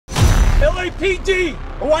LAPD,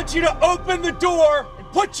 I want you to open the door and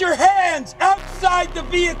put your hands outside the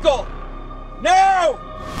vehicle. Now!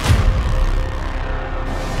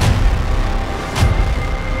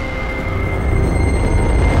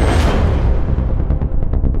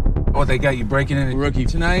 Oh, they got you breaking in a rookie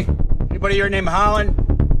tonight? Anybody here named Holland?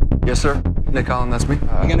 Yes, sir. Nick Holland, that's me.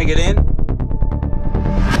 You gonna get in?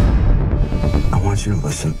 I want you to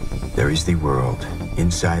listen. There is the world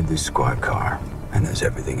inside this squad car, and there's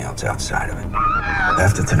everything else outside of it.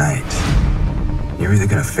 After tonight, you're either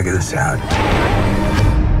gonna figure this out,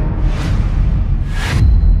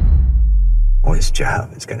 or this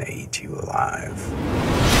job is gonna eat you alive.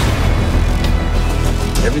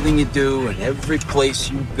 Everything you do and every place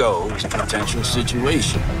you go is a potential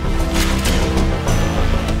situation.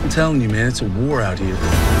 I'm telling you, man, it's a war out here.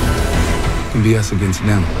 It can be us against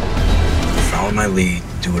them. Follow my lead,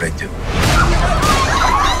 do what I do.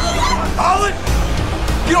 Holland!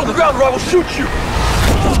 Get on the ground or I will shoot you!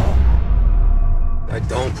 I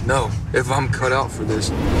don't know if I'm cut out for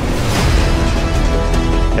this.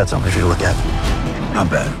 Got something for you to look at. Not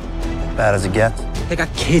bad. Bad as it gets. They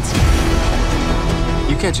got kids.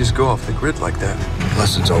 You can't just go off the grid like that.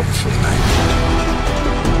 Lesson's over for the night.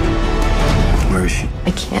 Where is she?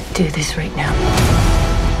 I can't do this right now.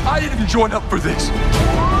 I didn't join up for this.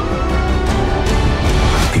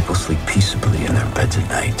 People sleep peaceably in their beds at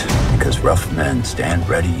night because rough men stand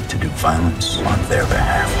ready to do violence on their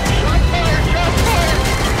behalf.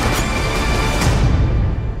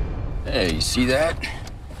 Hey, you see that?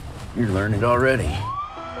 You're learning it already.